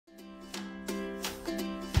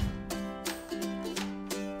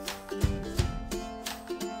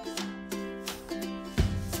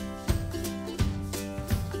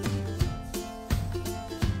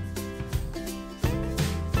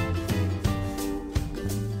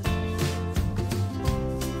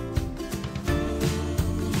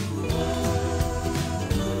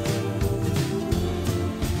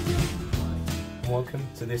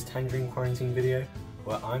this Tangerine Quarantine video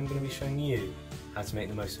where I'm going to be showing you how to make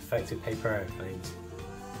the most effective paper aeroplanes,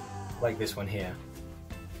 like this one here.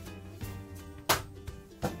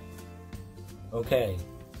 Okay,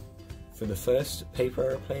 for the first paper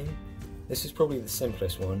aeroplane, this is probably the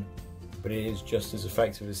simplest one, but it is just as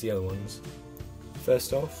effective as the other ones.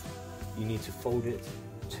 First off, you need to fold it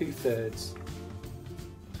 2/3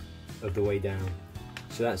 of the way down,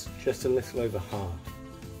 so that's just a little over half.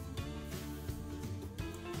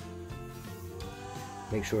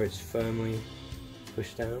 Make sure it's firmly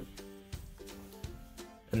pushed down,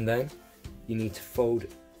 and then you need to fold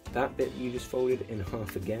that bit you just folded in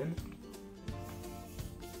half again.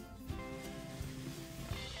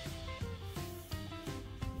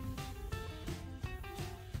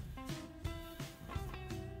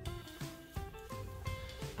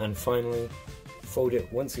 And finally, fold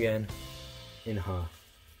it once again in half.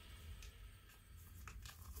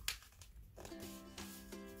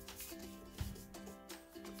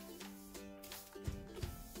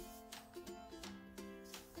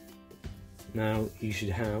 Now you should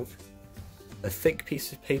have a thick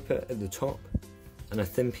piece of paper at the top and a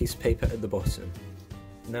thin piece of paper at the bottom.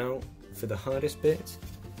 Now for the hardest bit,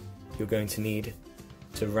 you're going to need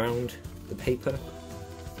to round the paper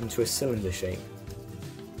into a cylinder shape.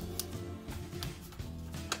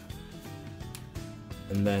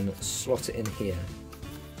 And then slot it in here.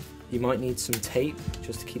 You might need some tape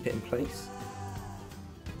just to keep it in place.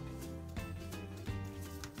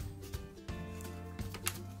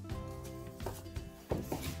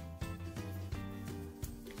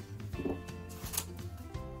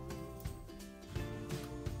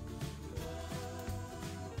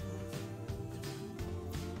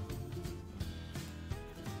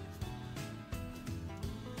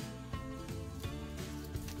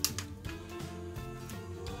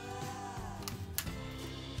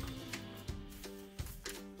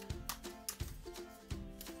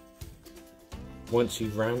 Once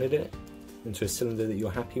you've rounded it into a cylinder that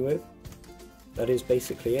you're happy with, that is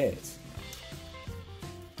basically it.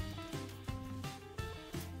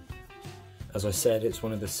 As I said, it's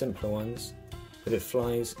one of the simpler ones, but it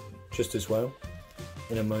flies just as well.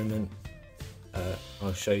 In a moment,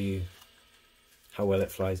 I'll show you how well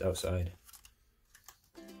it flies outside.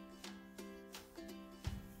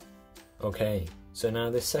 Okay, so now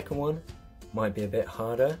this second one might be a bit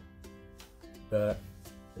harder, but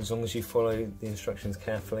as long as you follow the instructions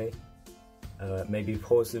carefully, maybe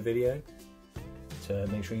pause the video to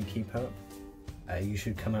make sure you keep up, you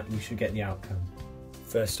should get the outcome.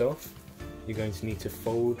 First off, you're going to need to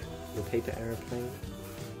fold your paper aeroplane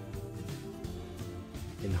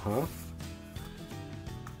in half,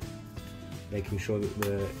 making sure that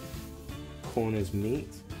the corners meet.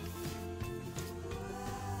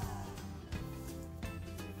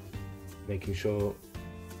 Making sure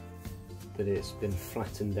that it's been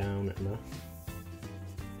flattened down enough.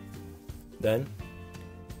 Then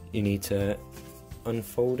you need to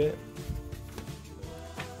unfold it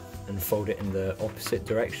and fold it in the opposite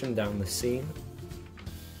direction down the seam.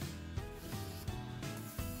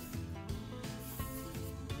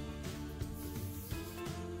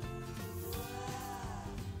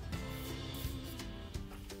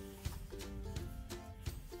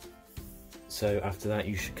 So after that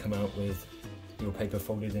you should come out with your paper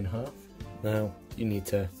folded in half. Now you need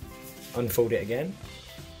to unfold it again,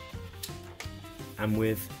 and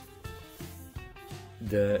with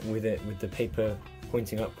the paper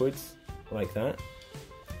pointing upwards like that,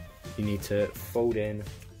 you need to fold in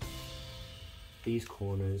these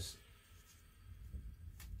corners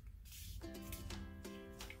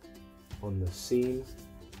on the seam.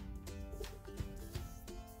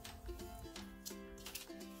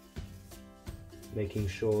 Making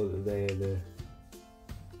sure that they are the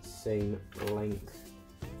same length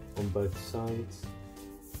on both sides.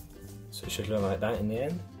 So it should look like that in the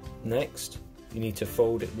end. Next, you need to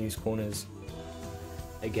fold these corners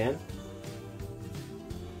again.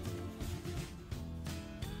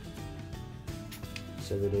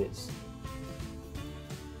 So that it's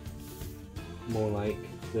more like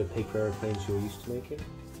the paper aeroplanes you're used to making.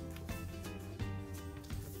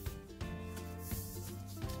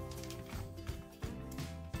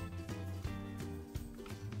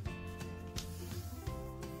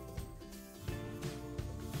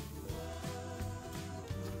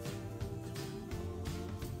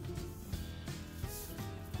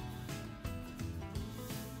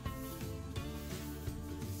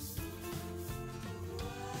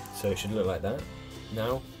 So it should look like that.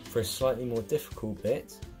 Now, for a slightly more difficult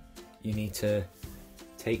bit, you need to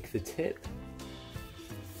take the tip,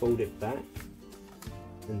 fold it back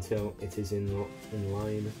until it is in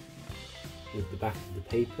line with the back of the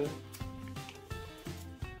paper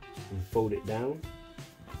and fold it down.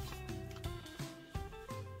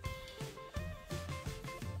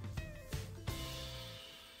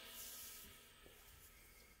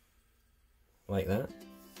 Like that.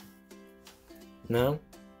 Now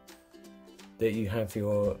that you have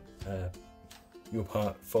your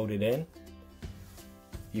part folded in,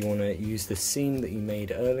 you want to use the seam that you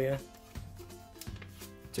made earlier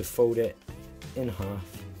to fold it in half.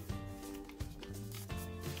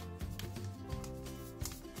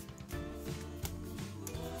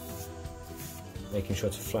 Making sure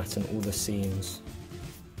to flatten all the seams.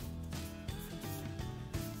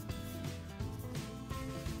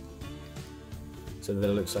 So that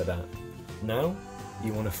it looks like that. Now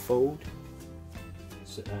you want to fold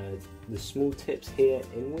the small tips here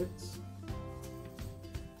inwards,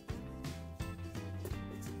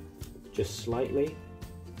 just slightly,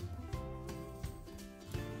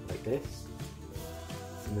 like this,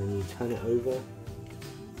 and then you turn it over,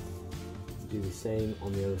 do the same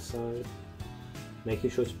on the other side, making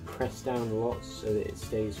sure to press down lots so that it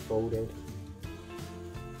stays folded,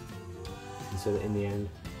 and so that in the end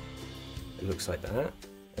it looks like that.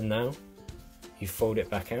 And now you fold it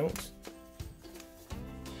back out,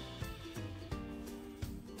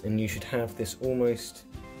 and you should have this almost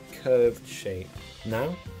curved shape.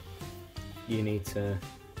 Now you need to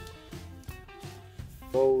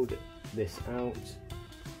fold this out,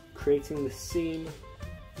 creating the seam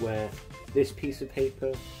where this piece of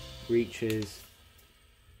paper reaches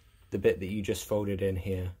the bit that you just folded in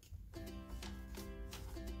here.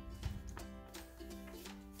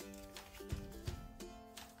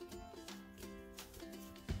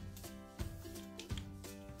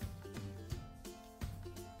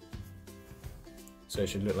 So it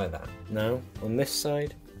should look like that. Now, on this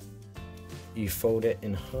side, you fold it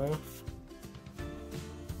in half,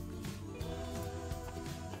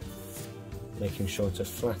 making sure to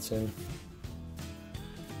flatten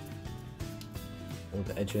all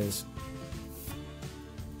the edges.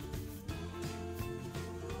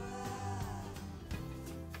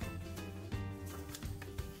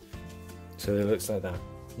 So it looks like that.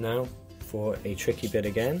 Now, for a tricky bit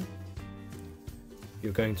again,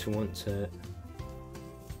 you're going to want to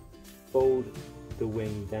fold the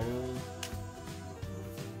wing down,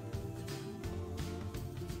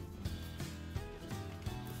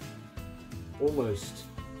 almost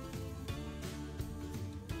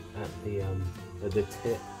at the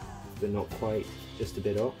tip, but not quite, just a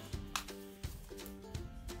bit off.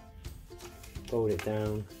 Fold it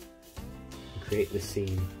down and create the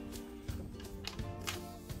seam.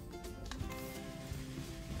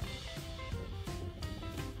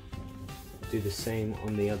 Do the same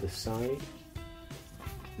on the other side,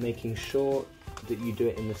 making sure that you do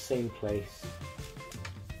it in the same place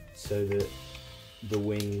so that the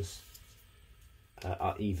wings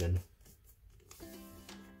are even.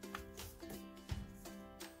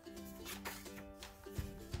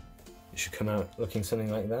 It should come out looking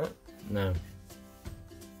something like that. Now,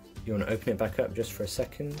 you want to open it back up just for a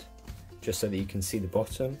second, just so that you can see the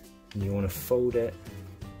bottom, and you want to fold it.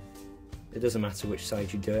 It doesn't matter which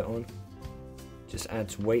side you do it on. Just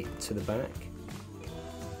adds weight to the back.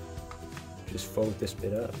 Just fold this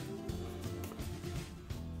bit up.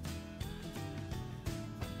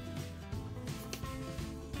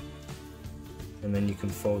 And then you can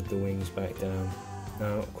fold the wings back down.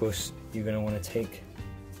 Now, of course, you're going to want to take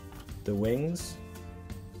the wings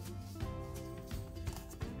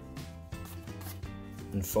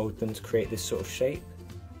and fold them to create this sort of shape.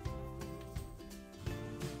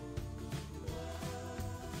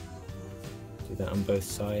 Do that on both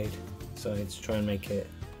sides. Try and make it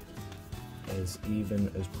as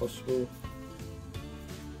even as possible.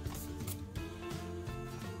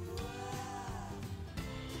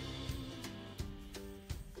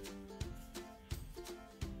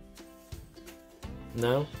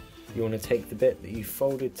 Now you want to take the bit that you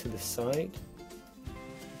folded to the side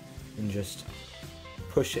and just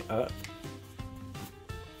push it up.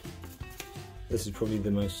 This is probably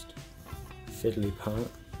the most fiddly part.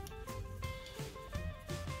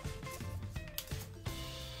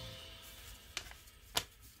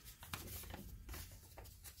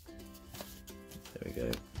 There we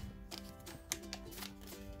go.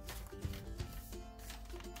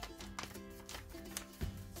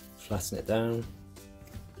 Flatten it down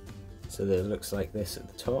so that it looks like this at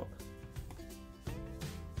the top.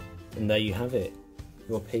 And there you have it,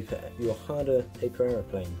 your harder paper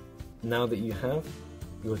aeroplane. Now that you have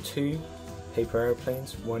your two paper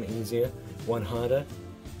aeroplanes, one easier, one harder,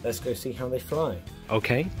 let's go see how they fly.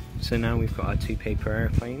 Okay, so now we've got our two paper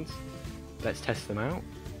aeroplanes. Let's test them out.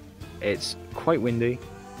 It's quite windy,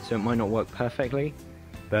 so it might not work perfectly,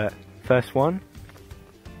 but first one.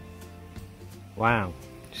 Wow,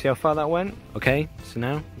 see how far that went? Okay, so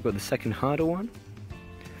now we've got the second harder one.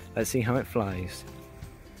 Let's see how it flies.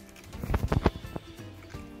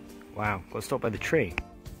 Wow, got stopped by the tree.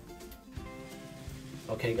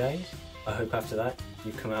 Okay guys, I hope after that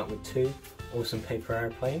you've come out with 2 awesome paper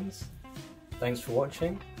airplanes. Thanks for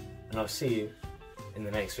watching, and I'll see you in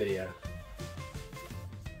the next video.